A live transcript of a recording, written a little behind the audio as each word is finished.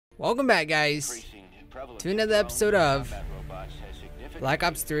Welcome back, guys, to another episode of Black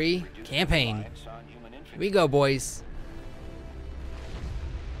Ops 3 Campaign. Here we go, boys.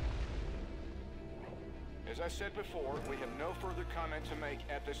 As I said before, we have no further comment to make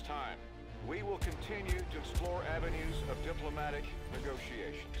at this time. We will continue to explore avenues of diplomatic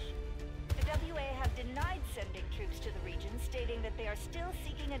negotiations. The WA have denied sending troops to the region, stating that they are still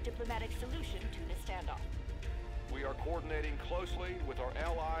seeking a diplomatic solution to the standoff. We are coordinating closely with our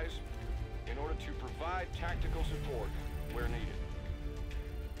allies in order to provide tactical support where needed.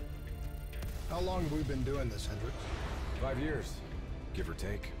 How long have we been doing this, Hendricks? 5 years, give or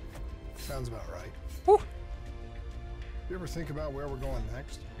take. Sounds about right. Whew. You ever think about where we're going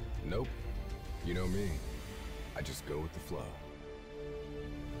next? Nope. You know me. I just go with the flow.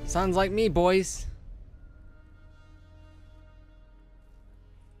 Sounds like me, boys.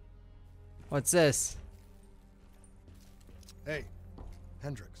 What's this? Hey,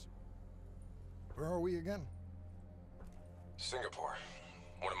 Hendricks. Where are we again? Singapore.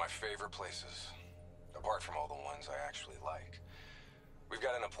 One of my favorite places. Apart from all the ones I actually like. We've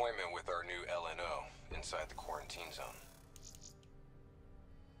got an appointment with our new LNO inside the quarantine zone.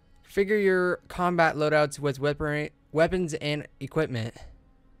 Figure your combat loadouts with weapons and equipment.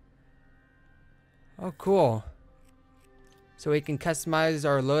 Oh, cool. So we can customize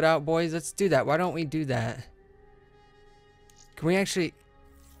our loadout, boys. Let's do that. Why don't we do that? Can we actually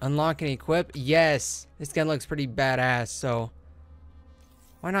unlock and equip? Yes. This gun looks pretty badass, so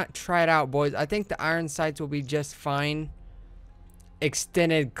why not try it out, boys? I think the iron sights will be just fine.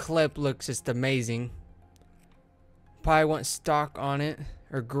 Extended clip looks just amazing. Probably want stock on it.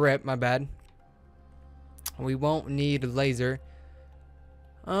 Or grip, my bad. We won't need laser.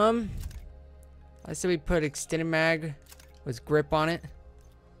 I say we put extended mag with grip on it.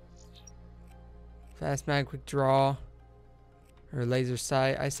 Fast mag, quick draw. Or laser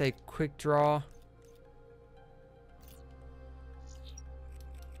sight. I say quick draw.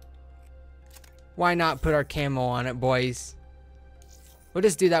 Why not put our camo on it, boys? We'll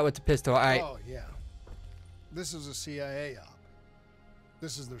just do that with the pistol. Alright. Oh, yeah. This is a CIA op.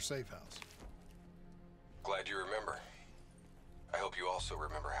 This is their safe house. Glad you remember. I hope you also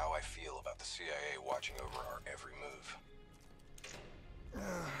remember how I feel about the CIA watching over our every move.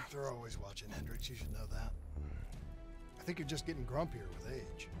 They're always watching, Hendricks. You should know that. I think you're just getting grumpier with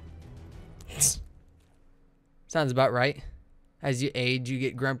age. Sounds about right. As you age, you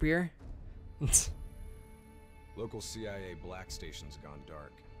get grumpier. Local CIA black station's gone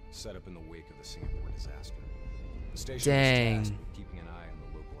dark, set up in the wake of the Singapore disaster. The station was tasked with keeping an eye on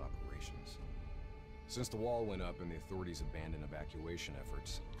the local operations. Since the wall went up and the authorities abandoned evacuation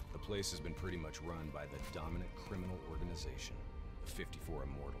efforts, the place has been pretty much run by the dominant criminal organization, the 54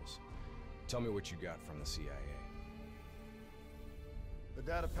 Immortals. Tell me what you got from the CIA. The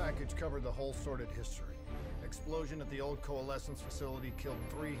data package covered the whole sordid history. Explosion at the old coalescence facility killed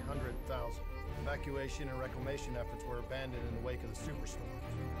 300,000. Evacuation and reclamation efforts were abandoned in the wake of the superstorm.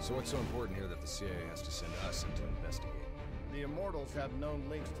 So what's so important here that the CIA has to send us in to investigate? The Immortals have known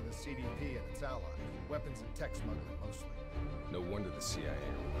links to the CDP and its allies. Weapons and tech smuggling, mostly. No wonder the CIA.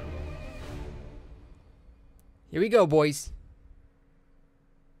 Here we go, boys.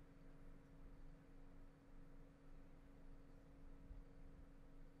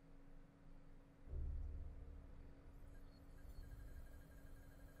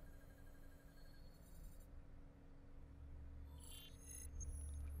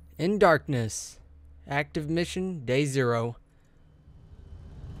 In Darkness. Active mission, day 0.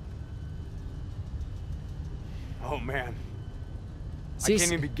 Oh man, See, I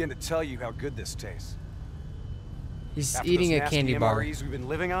can't even begin to tell you how good this tastes. he's After eating those a nasty candy bar. MREs we've been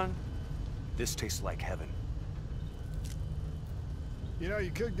living on, this tastes like heaven. You know,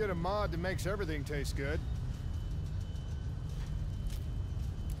 you could get a mod that makes everything taste good.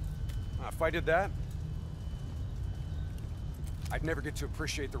 If I did that, I'd never get to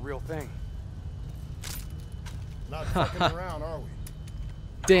appreciate the real thing. Not fucking around, are we?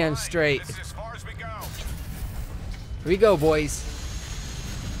 Damn straight. This is as far as we go. Here we go, boys.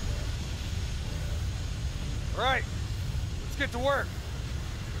 All right, let's get to work.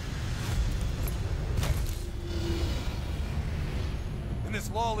 In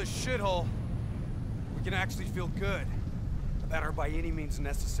this lawless shithole, we can actually feel good about our by any means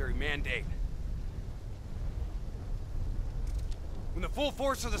necessary mandate. When the full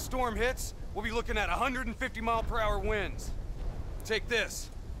force of the storm hits, we'll be looking at 150-mile-per-hour winds. Take this.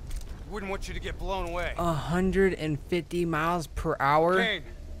 Wouldn't want you to get blown away. 150 miles per hour? Kane,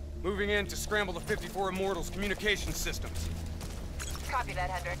 moving in to scramble the 54 Immortals communication systems. Copy that,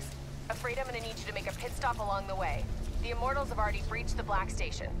 Hendricks. Afraid I'm gonna need you to make a pit stop along the way. The Immortals have already breached the Black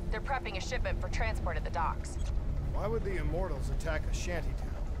Station. They're prepping a shipment for transport at the docks. Why would the Immortals attack a shantytown?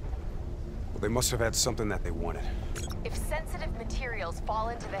 Well, they must have had something that they wanted. If sensitive materials fall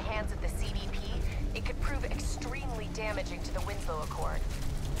into the hands of the CBP, it could prove extremely damaging to the Winslow Accord.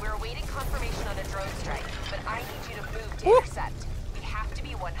 We're awaiting confirmation on a drone strike, but I need you to move to intercept. We have to be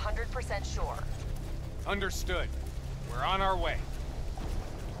 100% sure. Understood. We're on our way.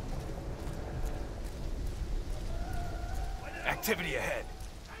 Activity ahead.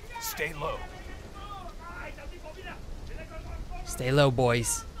 Stay low. Stay low,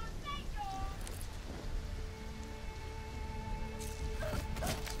 boys.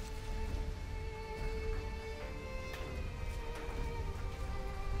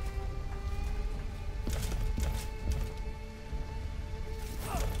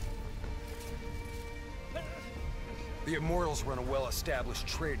 The Immortals run a well-established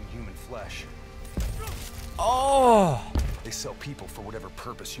trade in human flesh. Oh! They sell people for whatever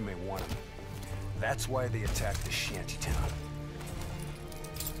purpose you may want them. That's why they attacked the shantytown.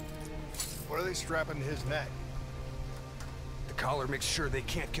 What are they strapping to his neck? The collar makes sure they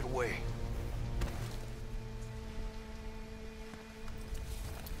can't get away.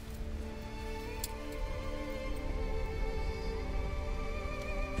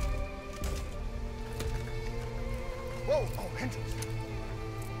 Whoa! Oh, Hendricks.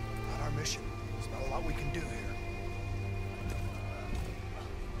 Not our mission. There's not a lot we can do here.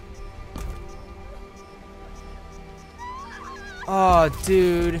 Oh,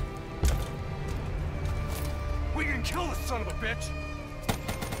 dude. We can kill this son of a bitch!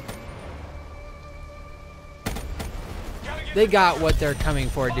 They got what they're coming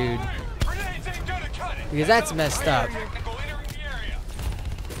for, dude. Because that's messed up.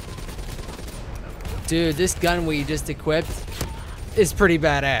 Dude, this gun we just equipped is pretty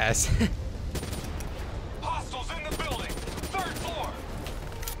badass. Hostiles in the building! 3rd floor!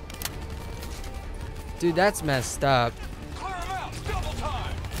 Dude, that's messed up. Clear them out! Double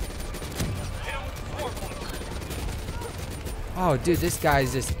time! Hit 'em with 4 Oh, dude, this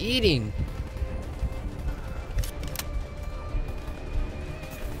guy's just eating.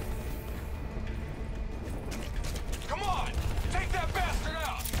 Come on! Take that bastard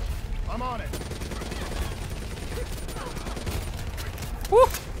out! I'm on it. Woo.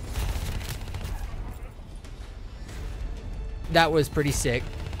 That was pretty sick.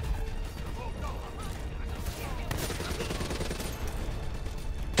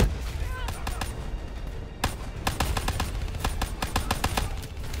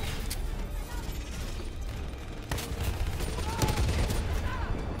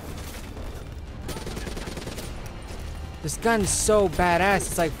 This gun's so badass.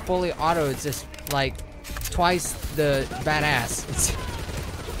 It's like fully auto. It's just like twice the badass. It's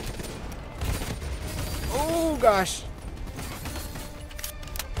oh gosh.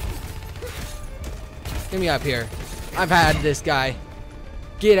 Get me up here. I've had this guy.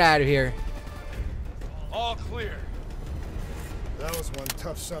 Get out of here. All clear. That was one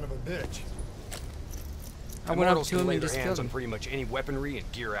tough son of a bitch. I went up to him and just killed on him. pretty much any weaponry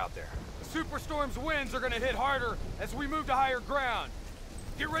and gear out there. The Superstorm's winds are gonna hit harder as we move to higher ground.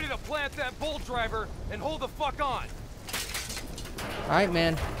 Get ready to plant that bull driver and hold the fuck on. Alright,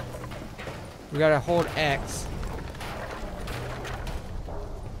 man. We gotta hold X.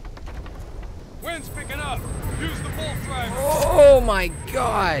 Wind's picking up. Use the bolt driver. Oh my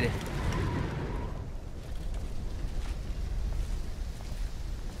god.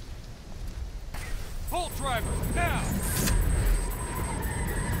 Bolt driver, now.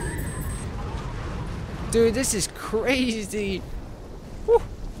 Dude, this is crazy. Whew.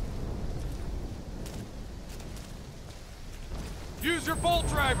 Use your bolt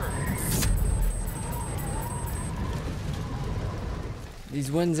driver.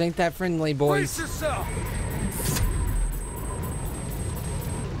 These winds ain't that friendly, Brace boys. yourself.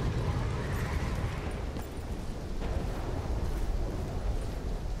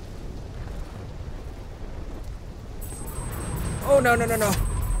 Oh, no, no, no, no.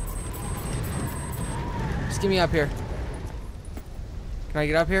 Just get me up here. Can I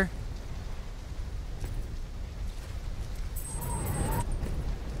get up here?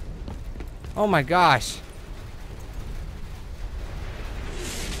 Oh my gosh.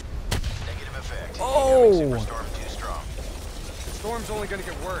 Negative effect. Oh. Superstorm too strong. The storm's only gonna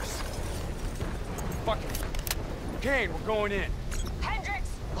get worse. Fuck it. Kane, we're going in. Hendricks,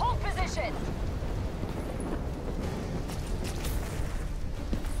 hold position.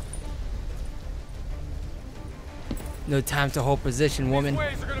 No time to hold position, woman. These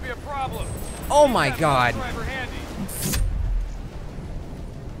waves are gonna be a problem. Oh Keep my that god. bolt driver handy.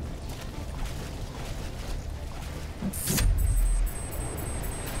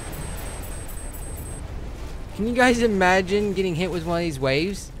 Can you guys imagine getting hit with one of these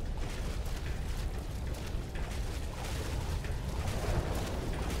waves?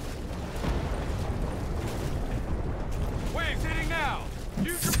 Waves hitting now.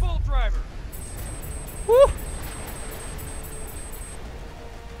 Use your bolt driver. Woo!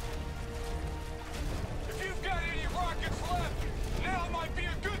 If you've got any rockets left, now might be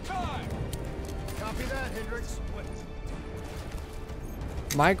a good time. Copy that, Hendricks.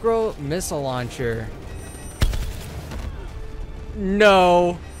 Micro missile launcher.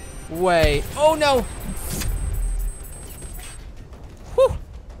 No way. Oh no! Whew.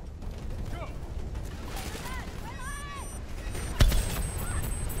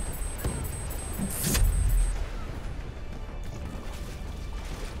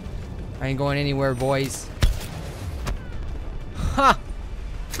 I ain't going anywhere, boys. Ha!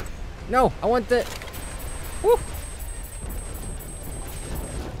 No, I want the... Woo!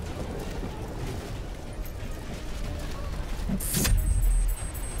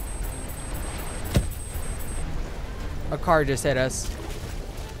 A car just hit us.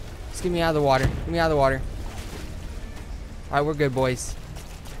 Just get me out of the water. Get me out of the water. Alright, we're good, boys.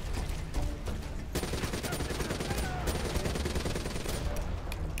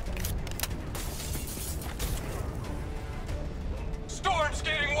 Storm's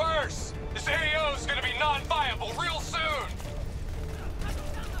getting worse. This AO is gonna be non-viable real soon.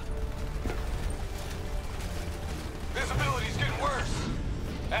 Visibility's getting worse.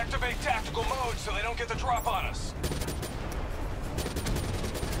 Activate tactical mode so they don't get the drop on us.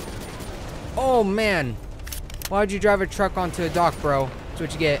 Oh man, why'd you drive a truck onto a dock, bro? That's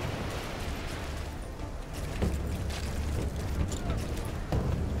what you get.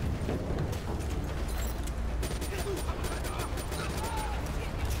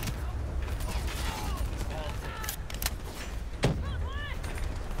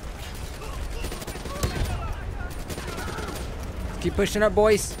 Keep pushing up,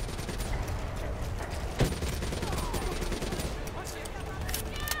 boys.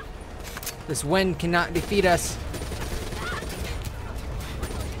 This wind cannot defeat us.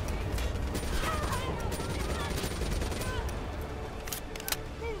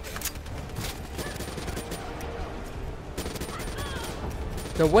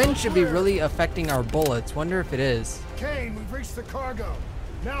 The wind should be really affecting our bullets. Wonder if it is. Kane, we've reached the cargo.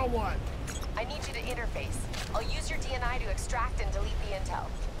 Now what? I need you to interface. I'll use your DNI to extract and delete the intel.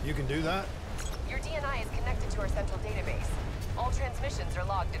 You can do that? Your DNI is connected to our central database. All transmissions are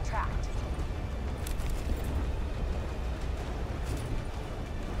logged and tracked.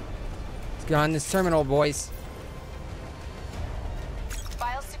 Let's get on this terminal, boys.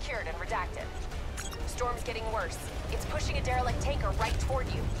 Files secured and redacted. Storm's getting worse. It's pushing a derelict tanker right toward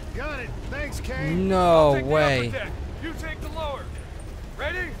you. Got it. Thanks, Kane. No Take the way. upper deck. You take the lower.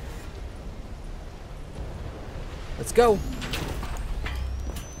 Ready? Let's go.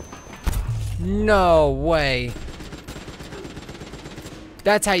 No way.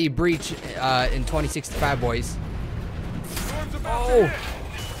 That's how you breach in 2065, boys. Storm's about Oh. to hit.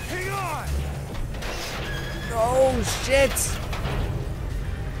 Hang on. Oh shit.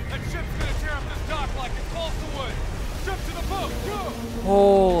 That ship's gonna tear up this dock like a balsa wood. Jump to the boat. Go.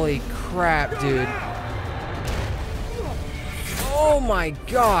 Holy crap, dude. Oh my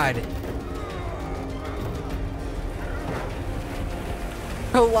god.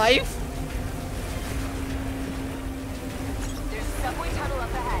 Life? There's a subway tunnel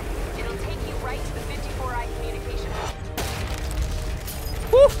up ahead. It'll take you right to the 54I communication hub.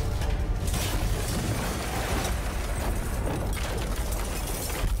 Woo.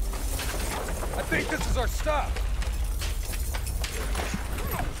 I think this is our stop.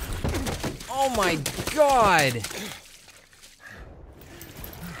 Oh my god.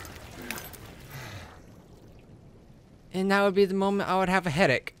 And that would be the moment I would have a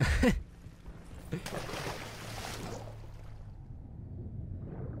headache.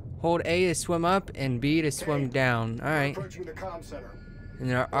 Hold A to swim up and B to swim down. Alright. Approaching the comm center. And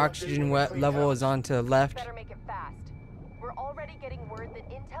then our oxygen level is on to the left. Better make it fast. We're already getting word that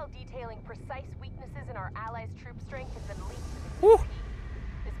intel detailing precise weaknesses in our allies' troop strength has been leaked to the Woo. CCP.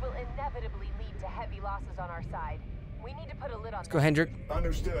 This will inevitably lead to heavy losses on our side. We need to put a lid on Let's go, Hendrik.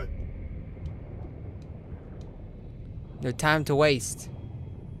 Understood. No time to waste.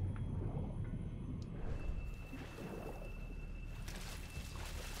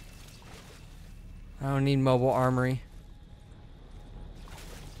 I don't need mobile armory.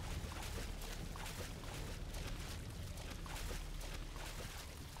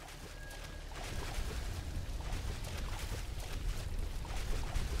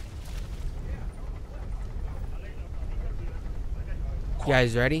 You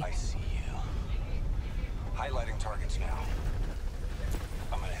guys ready? I see you. High targets now.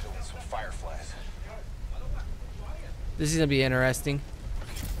 I'm gonna hit it with some fireflies. This is gonna be interesting.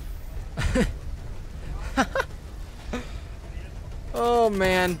 Oh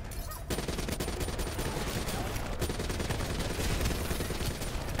man.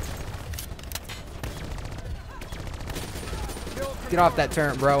 Get off that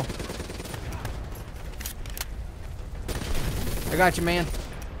turret, bro. I got you, man.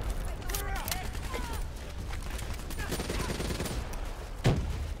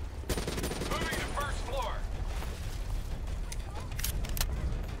 Moving to first floor.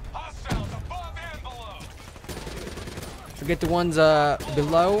 Hostiles above and below. Forget the ones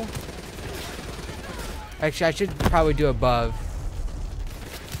below. Actually, I should probably do above.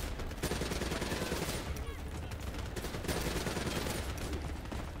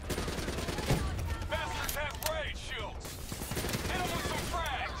 Bastards have grenade shields. Hit them with some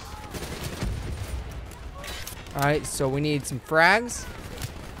frags. Alright, so we need some frags.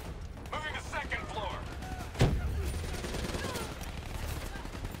 Moving to second floor.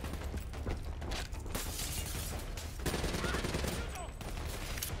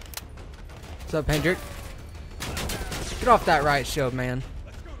 What's up, Hendrik? Get off that right shield, man.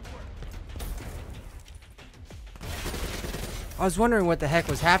 I was wondering what the heck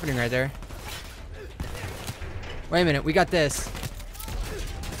was happening right there. Wait a minute, we got this.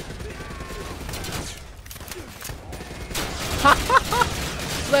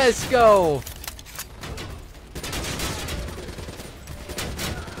 Let's go.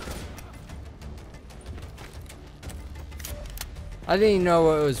 I didn't even know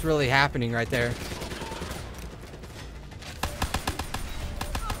what was really happening right there.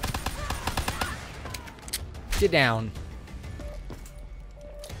 Get down.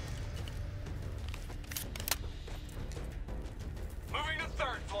 Moving to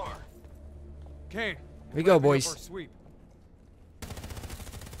third floor. Kane. Here we go, boys. Sweep.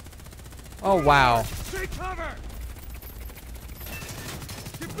 Oh, wow. Take cover.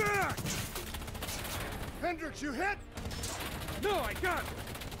 Get back. Hendricks, you hit? No, I got it.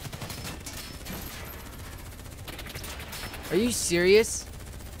 Are you serious?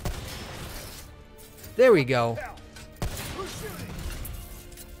 There we go.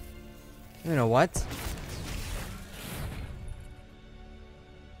 You know what?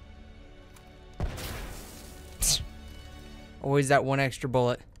 Always that one extra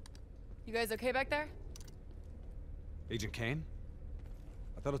bullet. You guys okay back there? Agent Kane?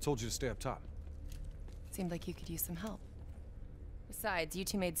 I thought I told you to stay up top. Seemed like you could use some help. Besides, you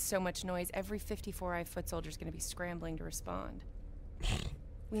two made so much noise, every 54i foot soldier's gonna be scrambling to respond.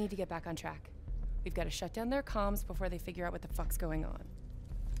 We need to get back on track. We've got to shut down their comms before they figure out what the fuck's going on.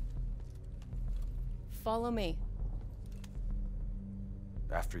 Follow me.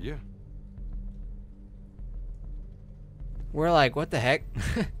 After you. We're like, what the heck?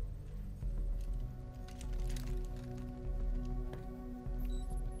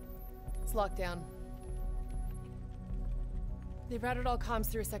 It's locked down. They've routed all comms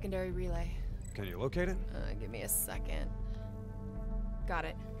through a secondary relay. Can you locate it? Give me a second. Got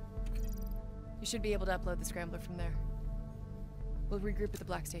it. You should be able to upload the scrambler from there. We'll regroup at the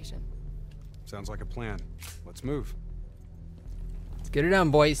Black Station. Sounds like a plan. Let's move. Let's get her done,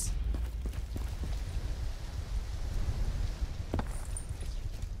 boys.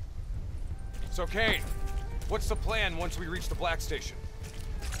 So, Kane, what's the plan once we reach the Black Station?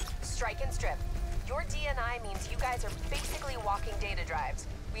 Strike and strip. Your DNI means you guys are basically walking data drives.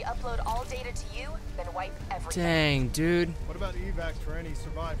 We upload all data to you, then wipe everything. Dang, dude. What about evac for any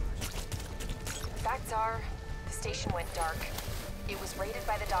survivors? Facts are, the station went dark. It was raided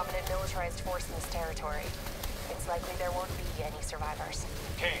by the dominant militarized force in this territory. It's likely there won't be any survivors.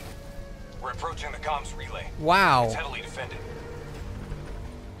 Kane, we're approaching the comms relay. Wow. It's heavily defended.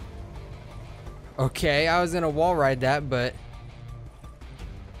 Okay, I was gonna wall ride that, but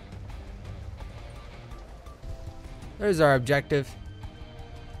there's our objective.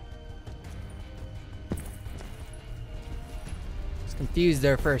 Was confused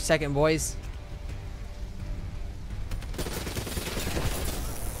there for a second, boys.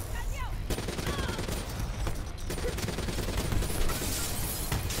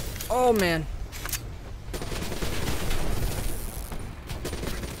 Oh man.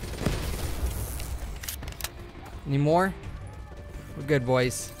 Any more? We're good,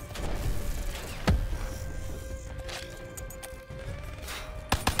 boys.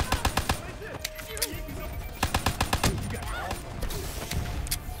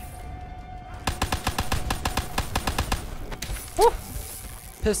 Woo!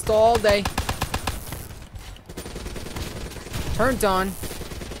 Pistol all day. Turned on.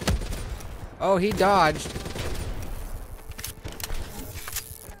 Oh, he dodged.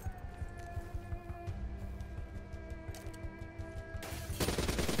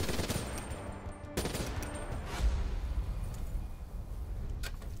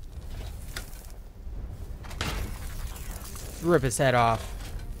 Rip his head off.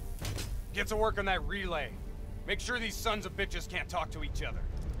 Get to work on that relay. Make sure these sons of bitches can't talk to each other.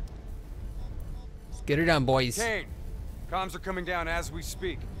 Let's get her done, boys. Kane, comms are coming down as we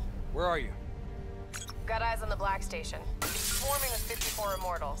speak. Where are you? Got eyes on the Black Station. Swarming with 54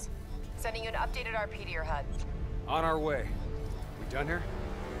 Immortals. Sending you an updated RP to your HUD. On our way. We done here?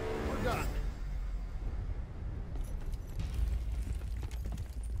 We're done.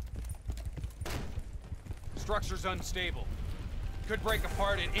 Structure's unstable. Could break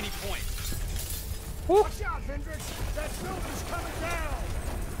apart at any point. Watch out, Hendricks! That building's coming down!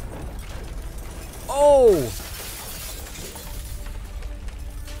 Oh!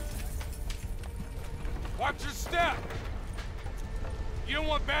 Watch your step! You don't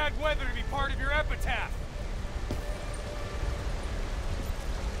want bad weather to be part of your epitaph.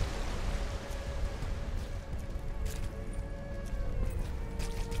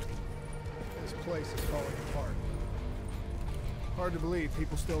 This place is falling apart. Hard to believe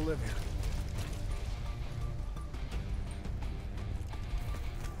people still live here.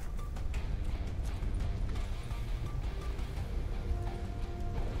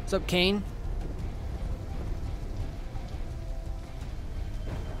 What's up, Kane?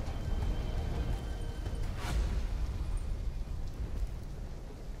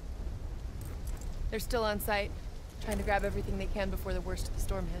 They're still on site, trying to grab everything they can before the worst of the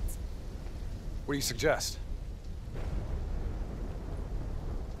storm hits. What do you suggest?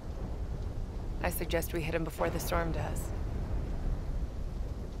 I suggest we hit them before the storm does.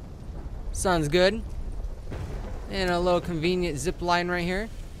 Sounds good. And a little convenient zip line right here.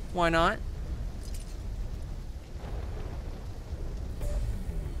 Why not?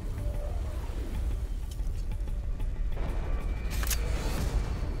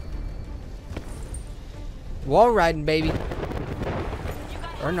 Wall riding, baby.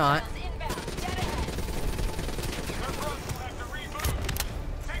 Or not.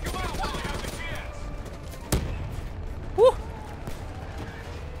 Woo!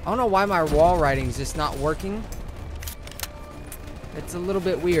 I don't know why my wall riding's just not working. It's a little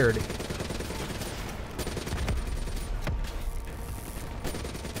bit weird.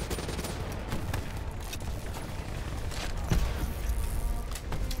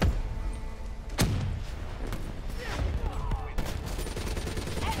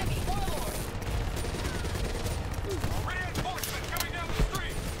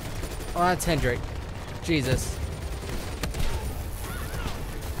 Oh, that's Hendrik. Jesus.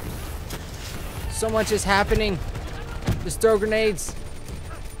 So much is happening. Just throw grenades.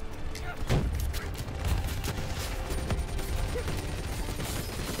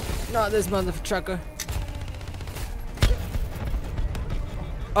 Not this motherfucker.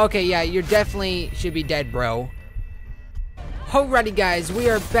 Okay, yeah, you're definitely should be dead, bro. Alrighty, guys, we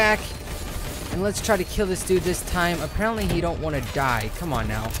are back. And let's try to kill this dude this time. Apparently, he don't want to die. Come on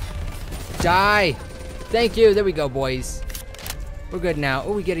now. Die! Thank you. There we go, boys. We're good now.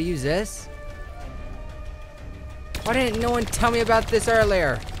 Oh, we get to use this? Why didn't no one tell me about this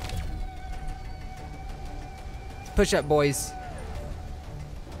earlier? Push up, boys.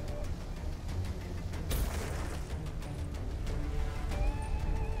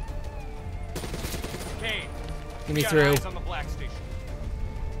 Kane, Get me got through. eyes on the Black Station.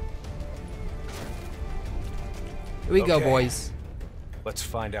 Here we go, Okay. boys. Let's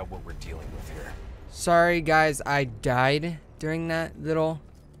find out what we're dealing with here. Sorry, guys, I died during that little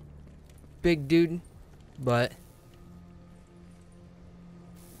big dude, but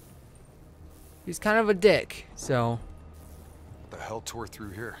he's kind of a dick, so. What the hell tore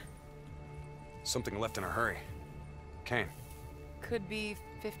through here? Something left in a hurry. Kane. Could be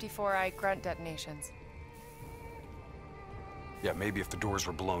 54i grunt detonations. Yeah, maybe if the doors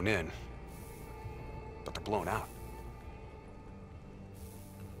were blown in. But they're blown out.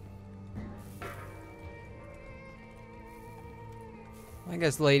 I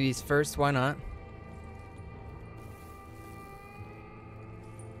guess ladies first, why not?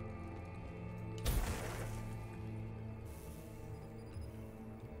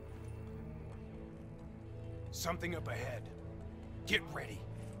 Something up ahead. Get ready.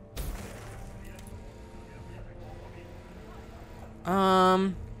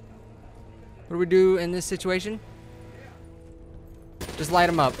 What do we do in this situation? Just light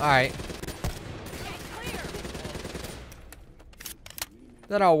them up. All right.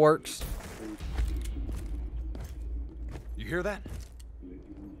 That all works. You hear that?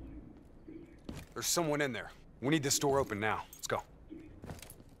 There's someone in there. We need this door open now. Let's go.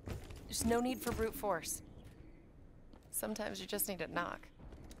 There's no need for brute force. Sometimes you just need to knock.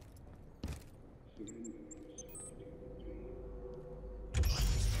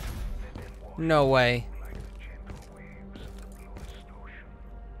 No way.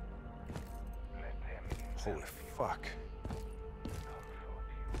 fuck?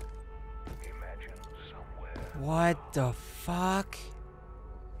 What the fuck?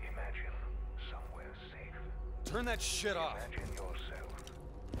 Turn that shit off.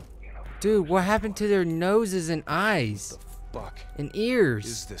 Dude, what happened to their noses and eyes? Fuck. And ears?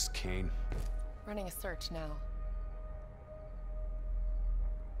 Is this Kane? Running a search now.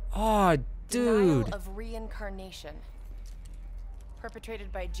 Oh, Denial dude. of reincarnation.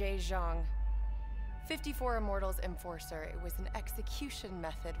 Perpetrated by Jay Zhang. 54 Immortals Enforcer. It was an execution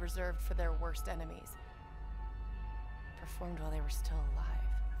method reserved for their worst enemies. Performed while they were still alive.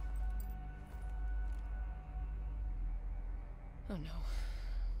 Oh no.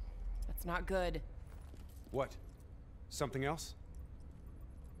 That's not good. What? Something else?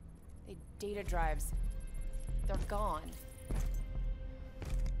 The data drives. They're gone.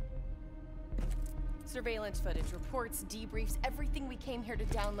 Surveillance footage, reports, debriefs, everything we came here to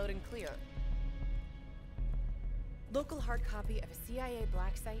download and clear. Local hard copy of a CIA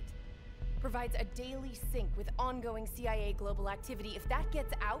black site provides a daily sync with ongoing CIA global activity. If that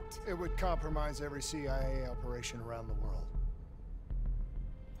gets out, It would compromise every CIA operation around the world.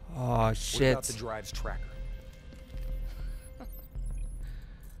 Oh, What shit. about the drive's tracker?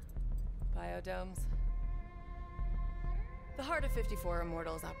 biodomes. The heart of 54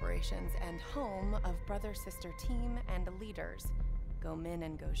 Immortals operations and home of brother-sister team and leaders, Go Min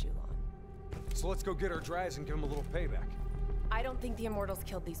and Go Zhulon. So let's go get our drives and give them a little payback. I don't think the Immortals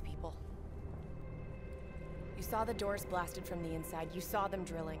killed these people. You saw the doors blasted from the inside. You saw them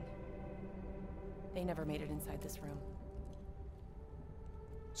drilling. They never made it inside this room.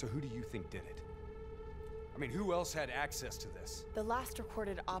 So who do you think did it? I mean, who else had access to this? The last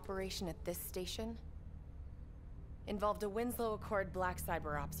recorded operation at this station involved a Winslow Accord Black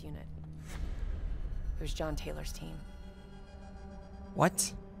Cyber Ops unit. It was John Taylor's team.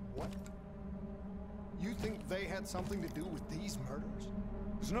 What? What? You think they had something to do with these murders?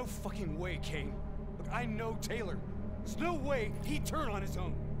 There's no fucking way, Kane. Look, I know Taylor. There's no way he'd turn on his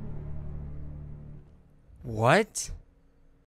own. What?